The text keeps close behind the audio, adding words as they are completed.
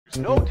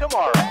No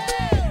tomorrow.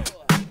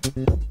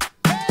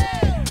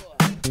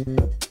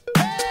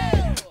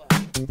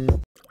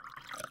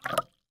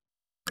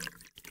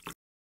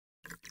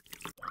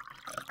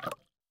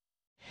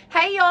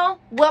 Hey y'all,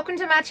 welcome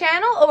to my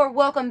channel, or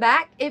welcome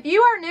back. If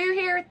you are new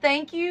here,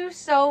 thank you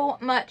so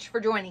much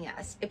for joining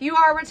us. If you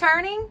are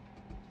returning,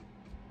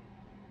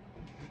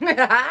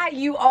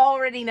 you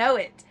already know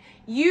it.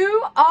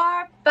 You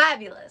are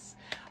fabulous.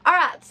 All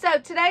right, so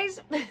today's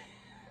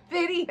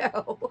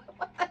video,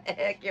 what the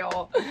heck,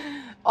 y'all?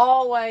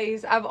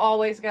 I've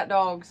always got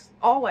dogs.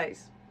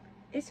 Always.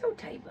 It's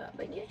okay,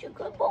 Bubba. You're a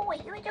good boy.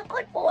 You're a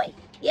good boy.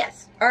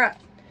 Yes. All right.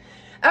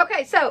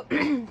 Okay, so,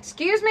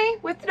 excuse me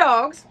with the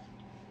dogs.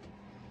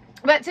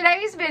 But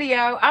today's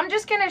video, I'm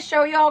just going to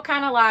show y'all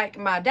kind of like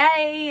my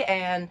day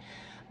and,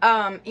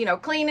 you know,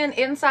 cleaning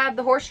inside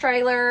the horse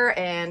trailer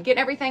and getting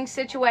everything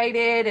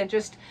situated and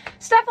just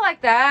stuff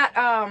like that.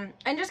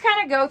 And just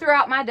kind of go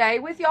throughout my day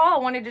with y'all. I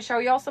wanted to show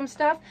y'all some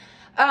stuff.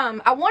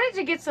 I wanted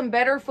to get some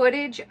better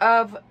footage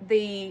of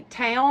the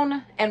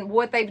town and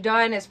what they've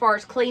done as far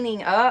as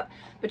cleaning up.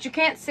 But you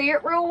can't see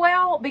it real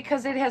well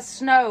because it has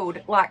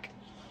snowed like,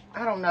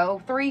 I don't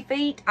know, 3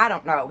 feet. I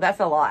don't know. That's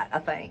a lot, I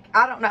think.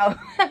 I don't know.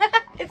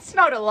 It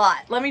snowed a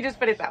lot. Let me just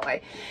put it that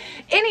way.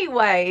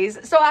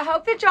 Anyways, so I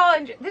hope that y'all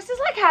enjoy. This is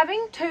like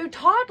having 2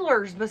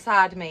 toddlers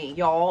beside me,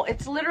 y'all.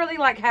 It's literally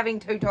like having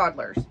 2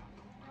 toddlers.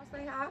 I'll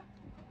say hi.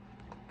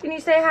 Can you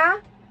say hi?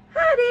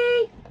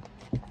 Howdy.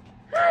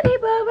 Howdy,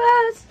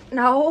 Bubba's.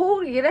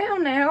 No, get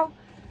down now.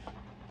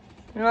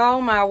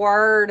 Oh, my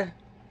word.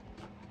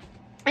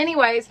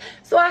 Anyways,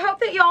 so I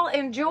hope that y'all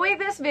enjoy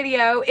this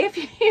video. If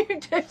you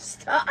do,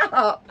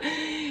 stop.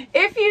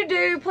 If you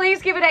do,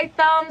 please give it a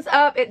thumbs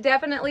up. It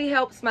definitely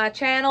helps my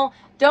channel.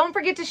 Don't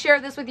forget to share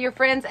this with your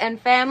friends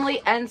and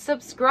family and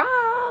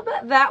subscribe.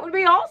 That would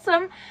be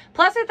awesome.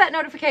 Plus, hit that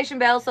notification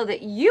bell so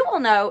that you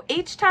will know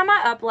each time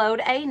I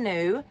upload a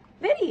new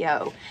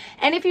video.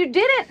 And if you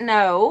didn't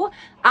know,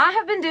 I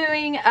have been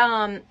doing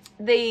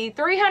the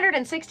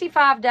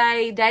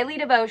 365-day daily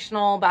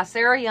devotional by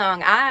Sarah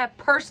Young. I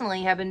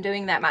personally have been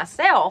doing that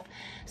myself,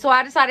 so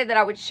I decided that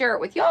I would share it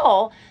with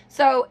y'all.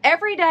 So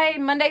every day,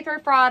 Monday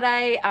through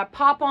Friday, I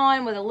pop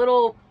on with a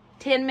little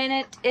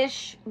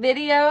 10-minute-ish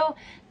video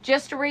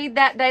just to read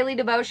that daily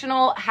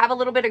devotional, have a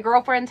little bit of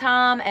girlfriend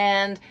time,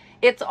 and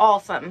it's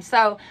awesome.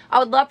 So I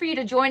would love for you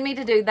to join me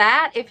to do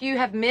that. If you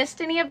have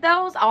missed any of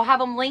those, I'll have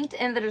them linked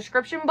in the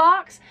description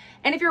box.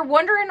 And if you're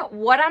wondering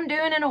what I'm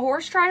doing in a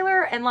horse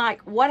trailer and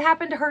like what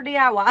happened to her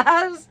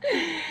DIYs,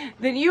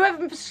 then you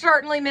have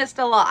certainly missed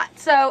a lot.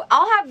 So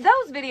I'll have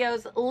those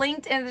videos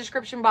linked in the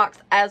description box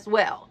as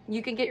well.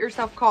 You can get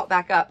yourself caught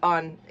back up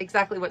on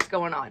exactly what's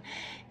going on.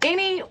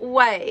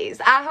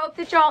 Anyways, I hope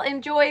that y'all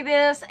enjoy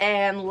this,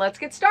 and let's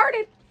get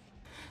started.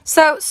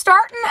 So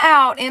starting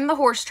out in the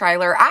horse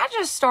trailer, I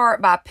just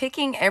start by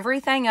picking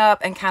everything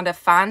up and kind of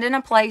finding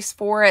a place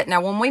for it.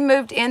 Now, when we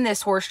moved in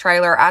this horse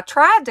trailer, I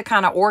tried to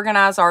kind of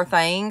organize our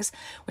things,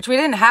 which we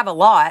didn't have a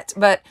lot,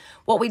 but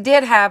what we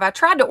did have, I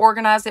tried to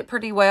organize it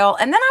pretty well.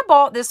 And then I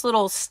bought this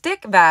little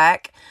stick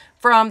vac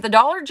from the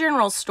Dollar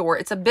General store.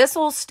 It's a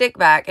Bissell stick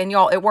vac, and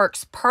y'all, it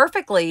works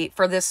perfectly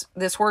for this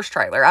horse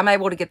trailer. I'm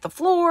able to get the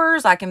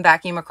floors. I can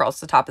vacuum across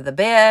the top of the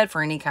bed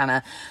for any kind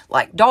of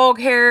like dog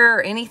hair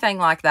or anything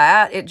like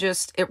that.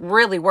 It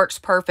really works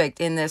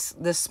perfect in this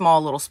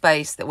small little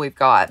space that we've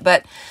got.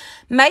 But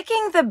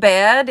making the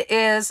bed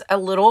is a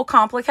little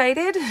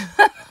complicated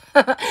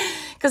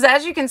because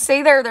as you can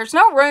see there's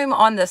no room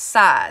on the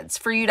sides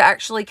for you to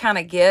actually kind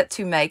of get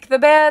to make the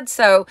bed.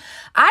 So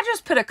I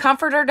just put a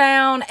comforter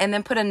down and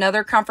then put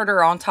another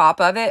comforter on top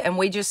of it, and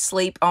we just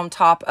sleep on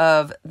top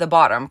of the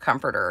bottom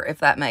comforter, if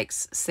that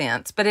makes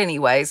sense. But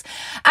anyways,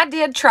 I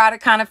did try to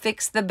kind of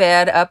fix the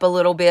bed up a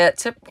little bit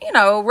to, you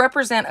know,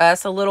 represent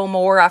us a little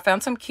more. I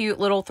found some cute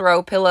little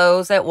throw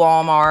pillows at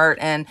Walmart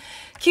and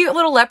cute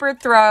little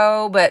leopard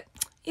throw, but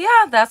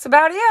yeah, that's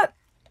about it.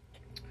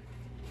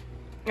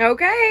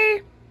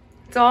 Okay,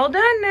 it's all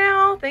done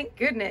now. Thank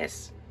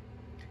goodness.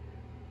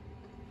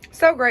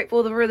 So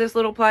grateful for this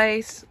little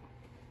place.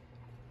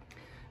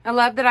 I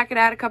love that I could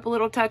add a couple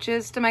little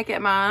touches to make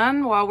it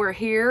mine while we're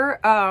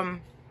here. But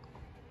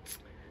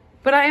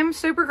I am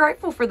super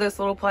grateful for this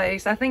little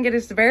place. I think it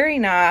is very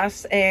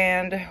nice,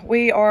 and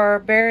we are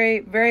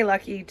very, very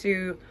lucky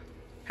to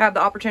have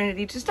the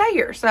opportunity to stay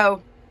here.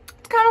 So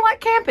it's kind of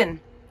like camping.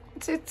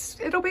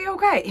 It'll be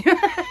okay.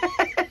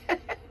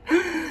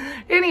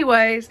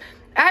 Anyways,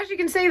 as you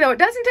can see though, it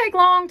doesn't take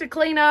long to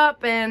clean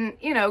up and,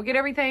 you know, get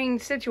everything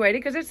situated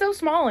because it's so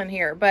small in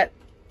here, but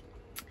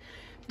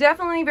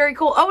definitely very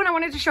cool. Oh, and I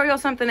wanted to show y'all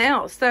something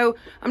else. So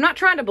I'm not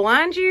trying to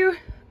blind you,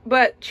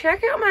 but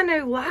check out my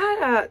new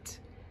light.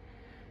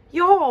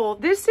 Y'all,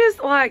 this is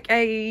like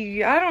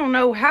I don't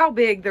know how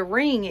big the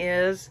ring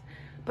is,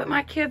 but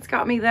my kids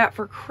got me that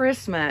for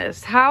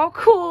Christmas. How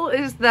cool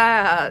is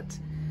that?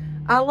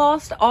 I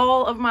lost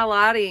all of my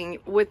lighting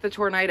with the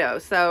tornado,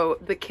 so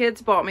the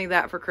kids bought me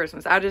that for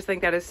Christmas. I just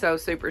think that is so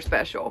super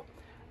special.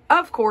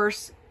 Of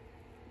course,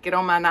 get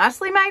on my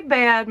nicely made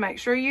bed. Make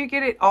sure you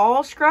get it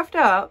all scruffed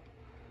up.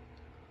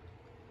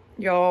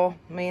 Y'all,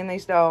 me and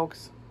these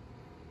dogs.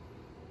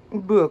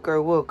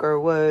 Booker, wooker,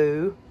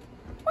 whoa.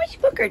 What's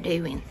Booker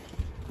doing?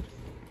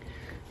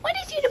 What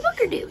is you the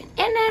Booker doing?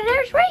 And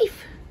there's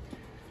Rafe.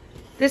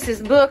 This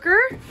is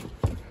Booker.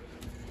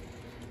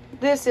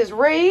 This is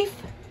Rafe.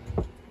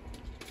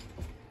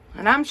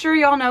 And I'm sure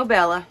y'all know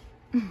Bella.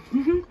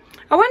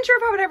 I wasn't sure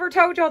if I would ever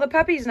told y'all the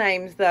puppies'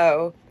 names,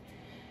 though.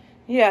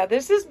 Yeah,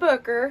 this is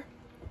Booker.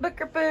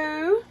 Booker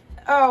Boo.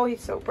 Oh,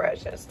 he's so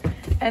precious.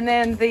 And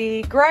then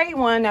the gray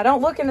one, now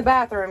don't look in the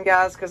bathroom,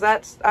 guys, because I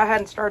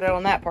hadn't started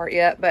on that part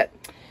yet. But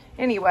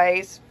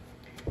anyways,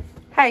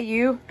 hey,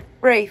 you,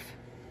 Rafe.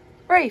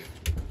 Rafe.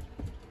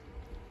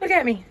 Look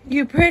at me.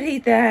 You pretty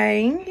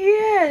thing.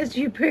 Yes,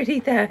 you pretty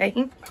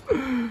thing.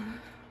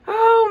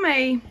 Oh,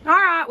 me. All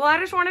right. Well, I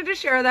just wanted to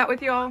share that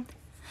with y'all.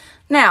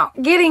 Now,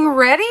 getting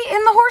ready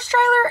in the horse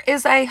trailer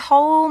is a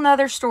whole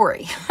nother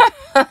story.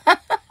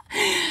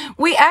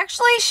 We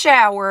actually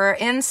shower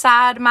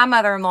inside my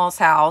mother-in-law's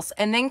house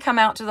and then come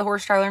out to the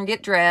horse trailer and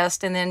get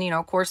dressed. And then, you know,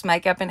 of course,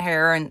 makeup and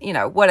hair and, you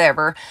know,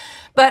 whatever.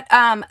 But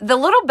the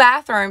little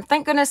bathroom,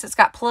 thank goodness it's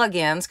got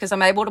plug-ins because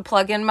I'm able to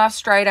plug in my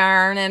straight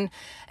iron and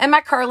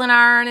my curling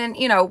iron and,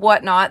 you know,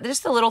 whatnot.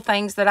 Just the little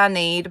things that I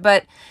need.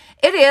 But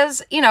it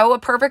is, you know, a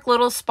perfect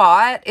little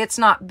spot. It's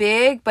not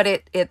big, but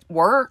it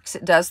works.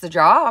 It does the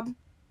job.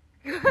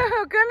 Come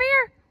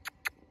here.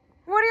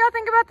 What do y'all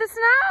think about the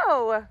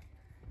snow?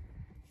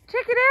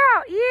 Check it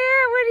out.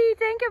 Yeah, what do you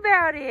think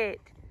about it?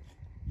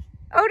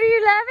 Oh, do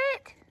you love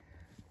it?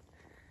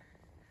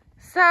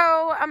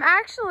 So, I'm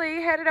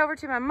actually headed over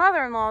to my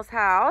mother-in-law's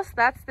house.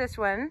 That's this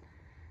one.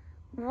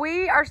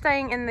 We are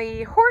staying in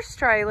the horse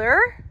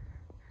trailer.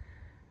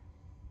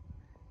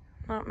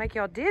 I don't make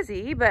y'all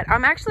dizzy, but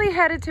I'm actually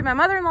headed to my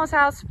mother-in-law's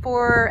house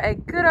for a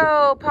good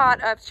old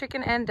pot of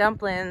chicken and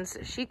dumplings.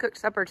 She cooked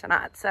supper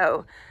tonight,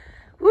 so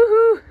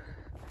woohoo.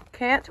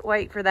 Can't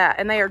wait for that.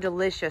 And they are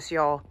delicious,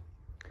 y'all.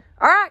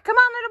 All right, come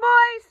on, little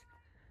boys.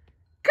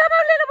 Come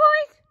on, little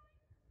boys.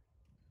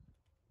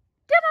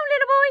 Come on,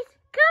 little boys.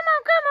 Come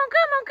on, come on,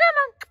 come on, come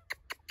on.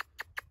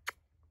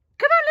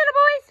 Come on, little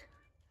boys.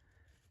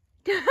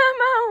 Come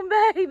on,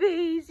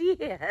 babies.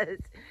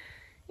 Yes.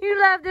 You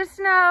love the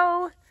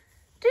snow.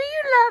 Do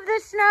you love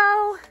the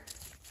snow?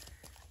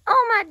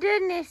 Oh, my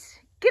goodness.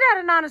 Get out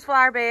of Nana's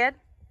flower bed,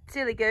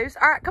 silly goose.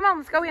 All right, come on,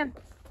 let's go in.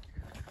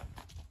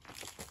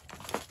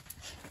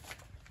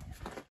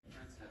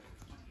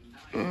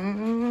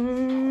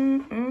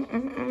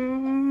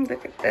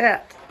 Look at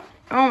that.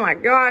 Oh my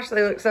gosh,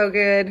 they look so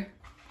good.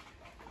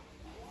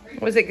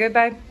 Was it good,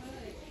 babe?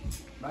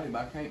 Babe,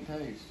 I can't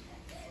taste.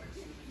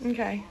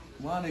 Okay.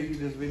 Why do you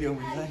just video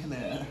me saying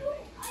that?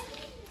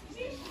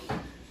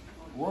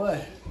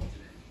 What?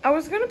 I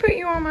was going to put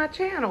you on my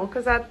channel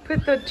because I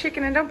put the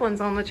chicken and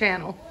dumplings on the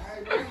channel.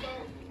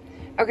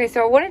 Okay,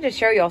 so I wanted to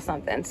show y'all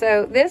something.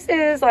 So this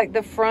is like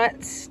the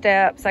front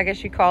steps, I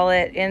guess you call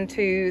it,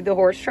 into the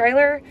horse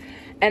trailer.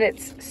 And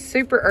it's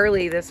super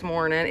early this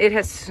morning. It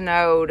has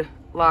snowed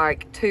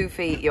like 2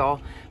 feet,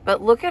 y'all.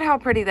 But look at how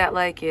pretty that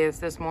lake is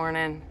this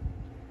morning.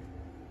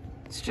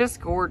 It's just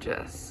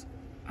gorgeous.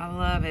 I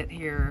love it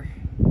here.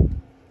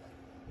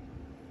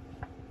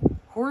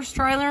 Horse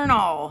trailer and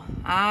all.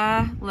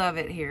 I love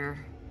it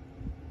here.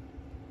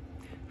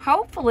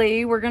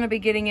 Hopefully, we're going to be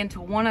getting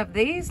into one of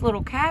these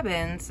little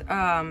cabins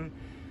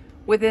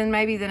within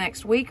maybe the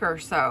next week or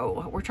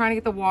so. We're trying to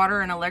get the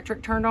water and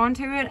electric turned on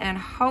to it. And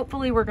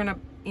hopefully, we're going to,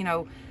 you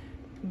know,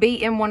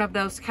 be in one of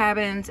those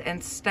cabins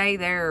and stay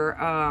there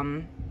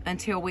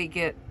until we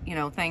get, you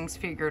know, things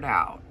figured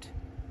out.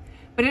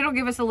 But it'll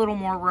give us a little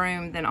more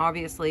room than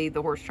obviously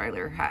the horse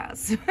trailer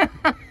has.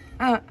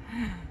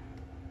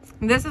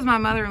 This is my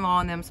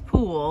mother-in-law and them's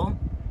pool.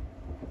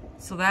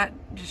 So that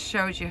just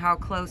shows you how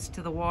close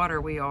to the water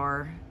we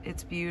are.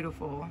 It's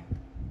beautiful.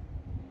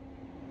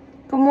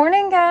 Good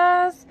morning,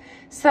 guys.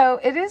 So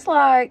it is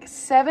like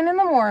 7 in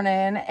the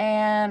morning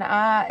and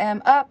I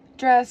am up,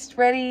 dressed,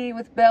 ready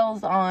with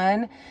bells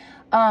on.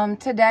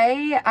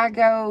 Today I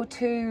go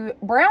to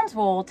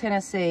Brownsville,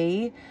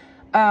 Tennessee.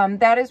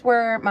 That is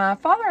where my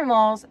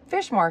father-in-law's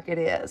fish market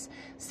is.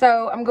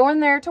 So I'm going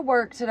there to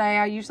work today.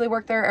 I usually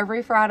work there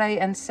every Friday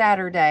and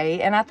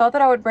Saturday. And I thought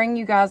that I would bring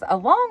you guys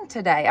along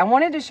today. I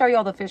wanted to show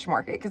y'all the fish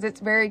market because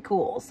it's very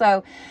cool.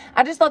 So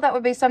I just thought that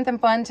would be something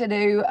fun to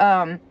do.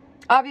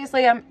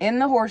 Obviously I'm in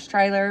the horse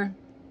trailer.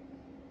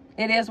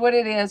 It is what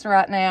it is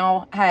right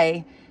now.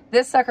 Hey,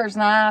 this sucker's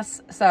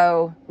nice,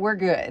 so we're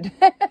good.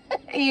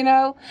 You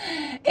know?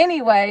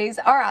 Anyways,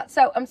 all right,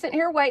 so I'm sitting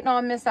here waiting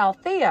on Miss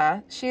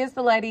Althea. She is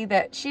the lady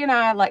that she and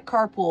I like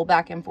carpool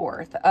back and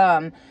forth.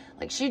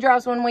 Like she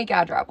drives 1 week,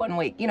 I drive 1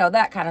 week, you know,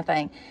 that kind of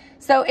thing.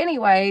 So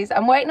anyways,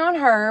 I'm waiting on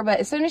her, but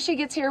as soon as she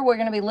gets here, we're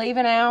going to be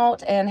leaving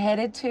out and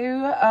headed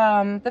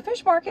to the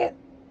fish market.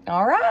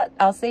 All right,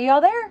 I'll see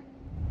y'all there.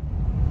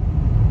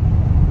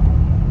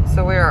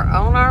 So we are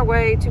on our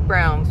way to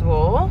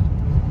Brownsville,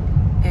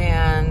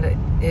 and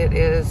it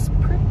is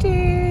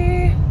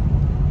pretty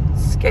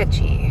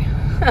sketchy.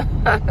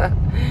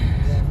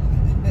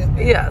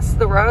 Yes,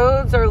 the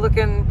roads are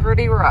looking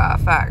pretty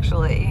rough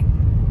actually,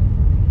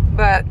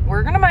 but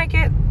we're gonna make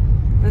it.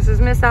 This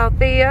is Miss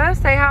Althea.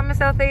 Say hi, Miss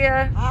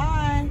Althea.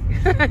 Hi.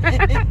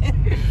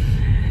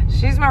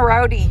 She's my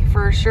roadie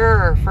for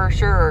sure, for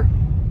sure.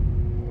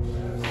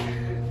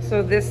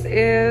 So this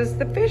is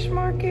the fish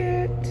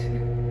market.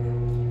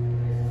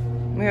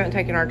 We haven't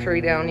taken our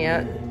tree down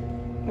yet.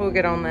 We'll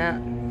get on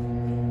that.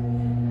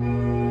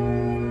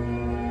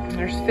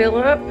 There's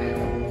Philip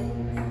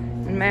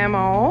and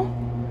Mamaw.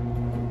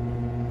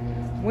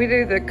 We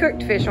do the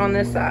cooked fish on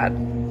this side.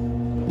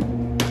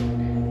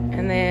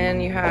 And then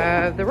you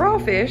have the raw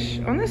fish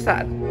on this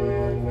side. You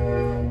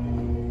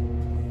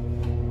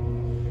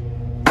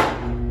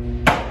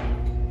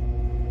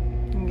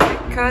can get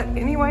it cut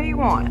any way you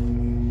want.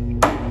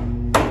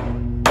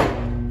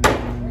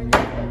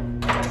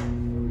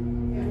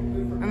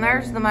 And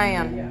there's the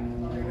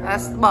man.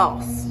 That's the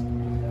boss.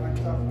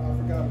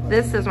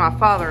 This is my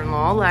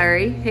father-in-law,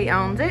 Larry. He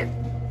owns it.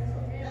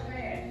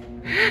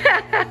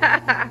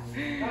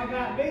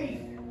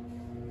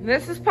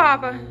 This is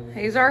Papa.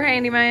 He's our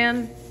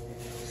handyman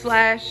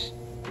slash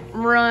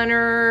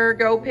runner,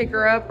 go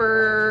picker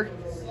upper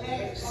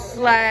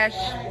slash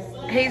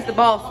he's the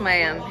boss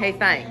man, he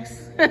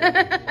thinks.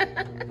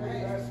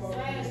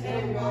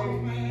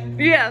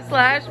 Yeah,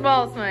 slash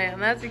boss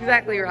man. That's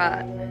exactly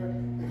right.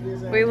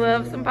 We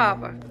love some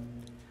Papa.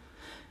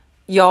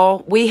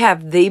 Y'all, we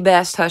have the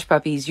best hush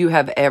puppies you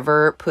have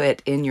ever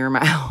put in your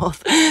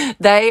mouth.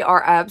 They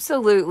are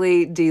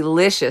absolutely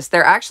delicious.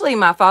 They're actually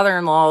my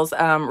father-in-law's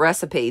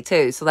recipe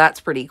too, so that's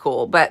pretty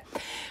cool. But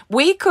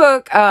we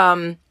cook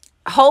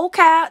whole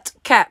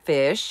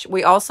catfish.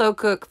 We also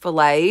cook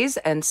fillets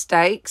and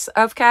steaks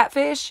of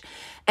catfish.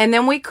 And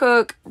then we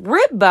cook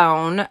rib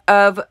bone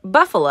of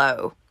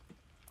buffalo.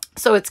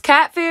 So it's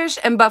catfish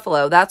and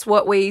buffalo. That's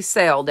what we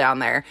sell down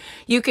there.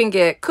 You can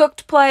get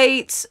cooked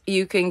plates.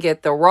 You can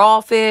get the raw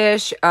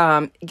fish.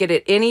 Get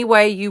it any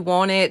way you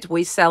want it.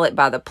 We sell it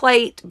by the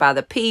plate, by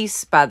the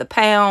piece, by the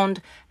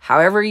pound,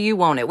 however you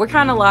want it. We're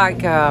kind of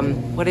like,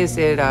 what is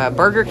it,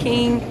 Burger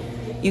King?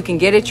 You can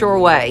get it your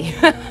way.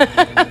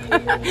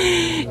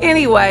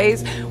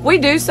 Anyways, we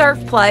do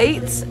serve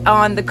plates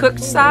on the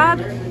cooked side.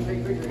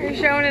 Are you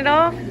showing it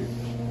off?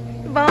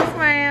 The boss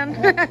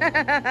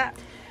man.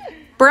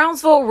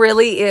 Brownsville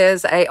really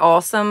is a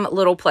awesome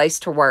little place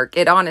to work.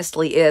 It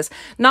honestly is.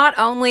 Not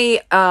only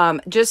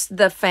just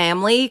the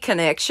family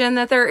connection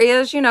that there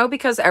is, you know,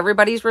 because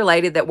everybody's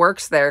related that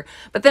works there,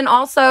 but then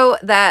also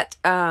that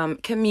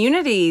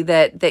community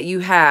that you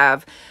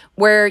have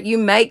where you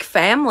make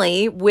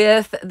family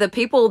with the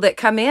people that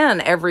come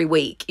in every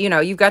week. You know,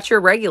 you've got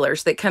your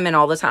regulars that come in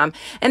all the time.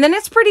 And then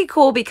it's pretty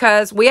cool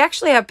because we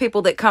actually have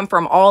people that come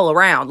from all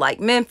around, like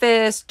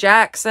Memphis,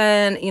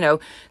 Jackson, you know,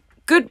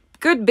 good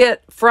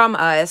bit from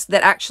us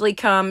that actually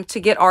come to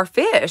get our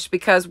fish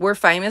because we're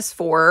famous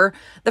for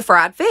the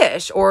fried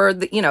fish or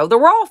the, you know, the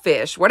raw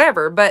fish,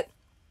 whatever. But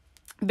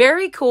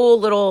very cool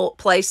little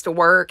place to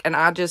work. And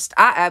I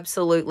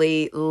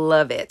absolutely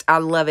love it. I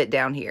love it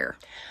down here.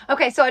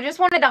 Okay, so I just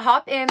wanted to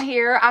hop in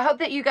here. I hope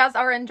that you guys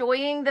are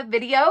enjoying the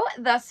video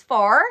thus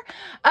far.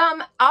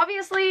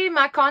 Obviously,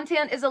 my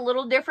content is a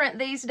little different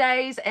these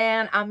days,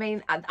 and I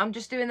mean, I'm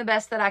just doing the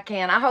best that I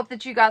can. I hope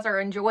that you guys are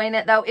enjoying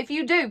it, though. If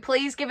you do,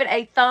 please give it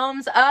a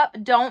thumbs up.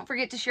 Don't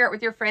forget to share it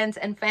with your friends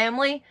and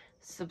family.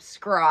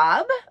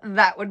 Subscribe.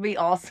 That would be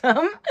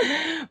awesome.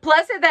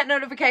 Plus, hit that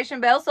notification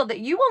bell so that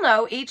you will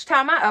know each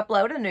time I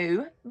upload a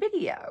new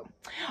video.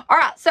 All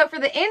right, so for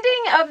the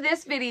ending of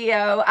this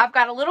video, I've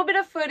got a little bit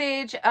of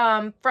footage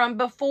from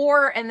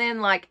before and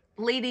then like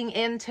leading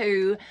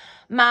into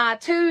my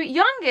two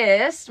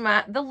youngest,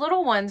 the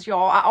little ones,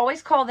 y'all. I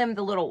always call them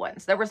the little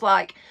ones. There was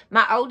like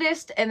my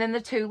oldest and then the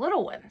two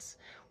little ones.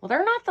 Well,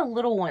 they're not the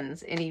little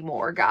ones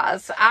anymore,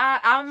 guys.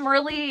 I'm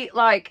really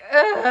like,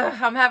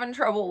 I'm having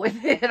trouble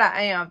with it.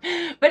 I am.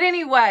 But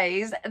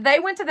anyways, they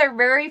went to their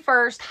very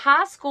first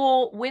high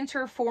school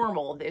winter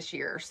formal this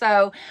year.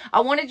 So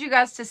I wanted you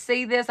guys to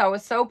see this. I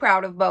was so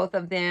proud of both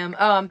of them.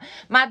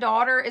 My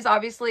daughter is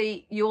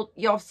obviously, y'all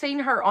have seen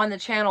her on the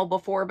channel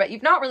before, but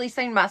you've not really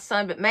seen my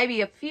son, but maybe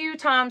a few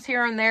times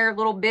here and there,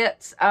 little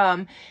bits.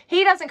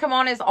 He doesn't come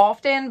on as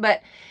often,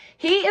 but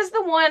he is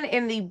the one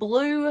in the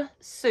blue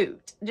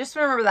suit. Just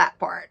remember that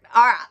part.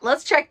 All right,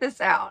 let's check this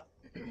out.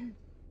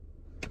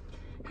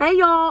 Hey,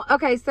 y'all.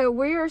 Okay, so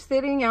we are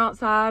sitting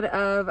outside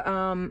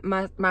of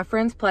my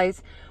friend's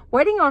place,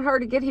 waiting on her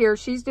to get here.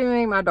 She's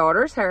doing my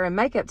daughter's hair and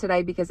makeup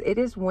today because it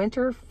is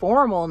winter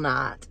formal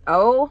night.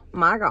 Oh,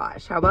 my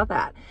gosh. How about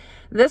that?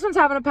 This one's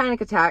having a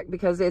panic attack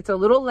because it's a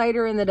little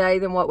later in the day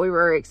than what we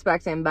were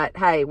expecting. But,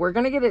 hey, we're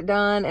going to get it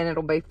done, and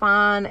it'll be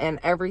fine, and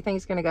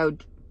everything's going to go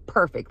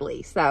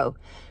perfectly. So,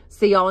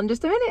 see y'all in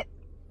just a minute.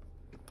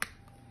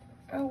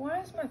 Oh, why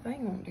is my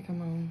thing wanting to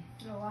come on?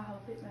 Oh, I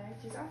hope it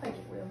matches. I think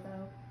it will,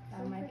 though.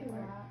 That'll make it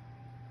work.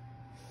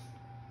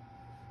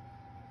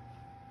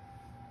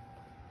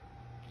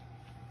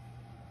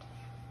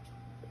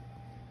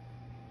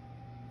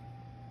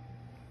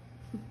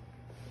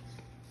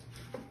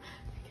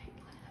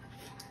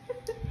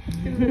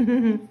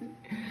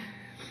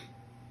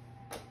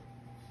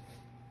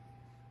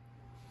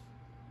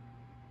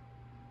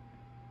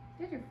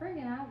 Did your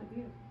friggin' eyes are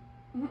beautiful.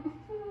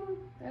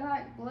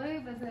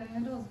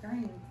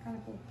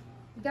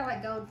 You got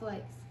like gold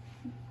flakes.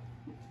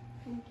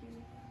 Thank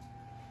you.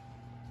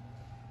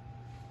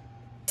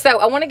 So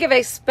I want to give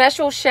a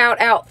special shout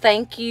out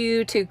thank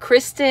you to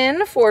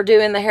Kristen for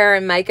doing the hair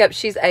and makeup.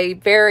 She's a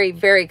very,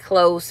 very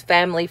close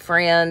family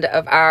friend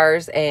of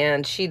ours,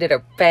 and she did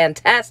a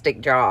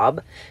fantastic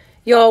job.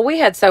 Y'all, we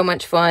had so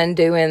much fun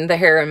doing the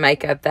hair and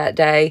makeup that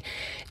day.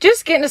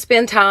 Just getting to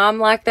spend time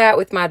like that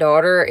with my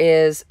daughter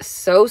is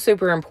so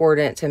super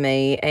important to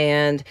me.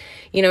 And,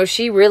 you know,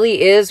 she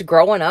really is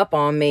growing up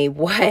on me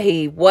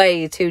way,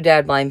 way too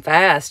dad blame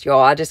fast, y'all.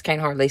 I just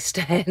can't hardly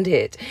stand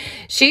it.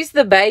 She's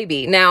the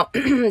baby. Now,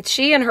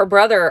 she and her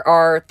brother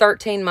are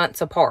 13 months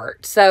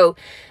apart. So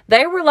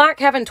they were like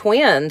having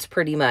twins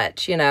pretty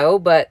much, you know,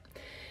 but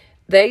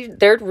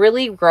they're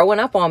really growing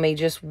up on me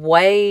just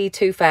way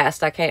too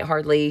fast. I can't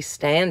hardly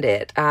stand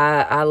it.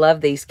 I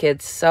love these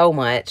kids so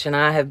much, and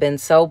I have been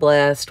so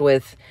blessed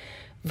with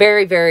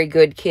very, very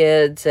good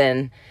kids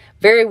and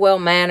very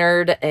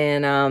well-mannered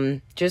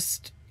and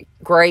just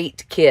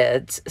great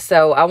kids.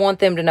 So I want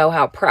them to know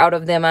how proud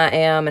of them I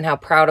am and how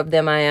proud of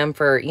them I am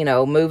for, you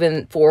know,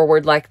 moving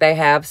forward like they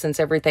have since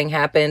everything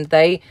happened.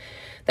 They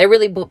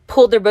really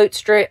pulled their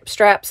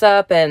bootstraps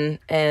up and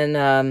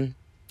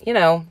you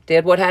know,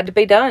 did what had to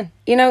be done.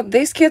 You know,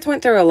 these kids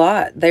went through a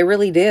lot. They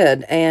really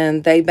did.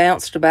 And they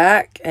bounced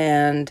back,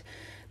 and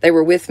they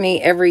were with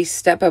me every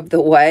step of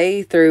the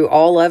way through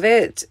all of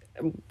it,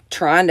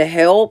 trying to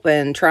help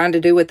and trying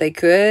to do what they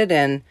could.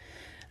 And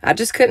I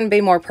just couldn't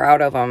be more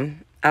proud of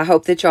them. I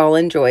hope that y'all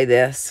enjoy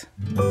this.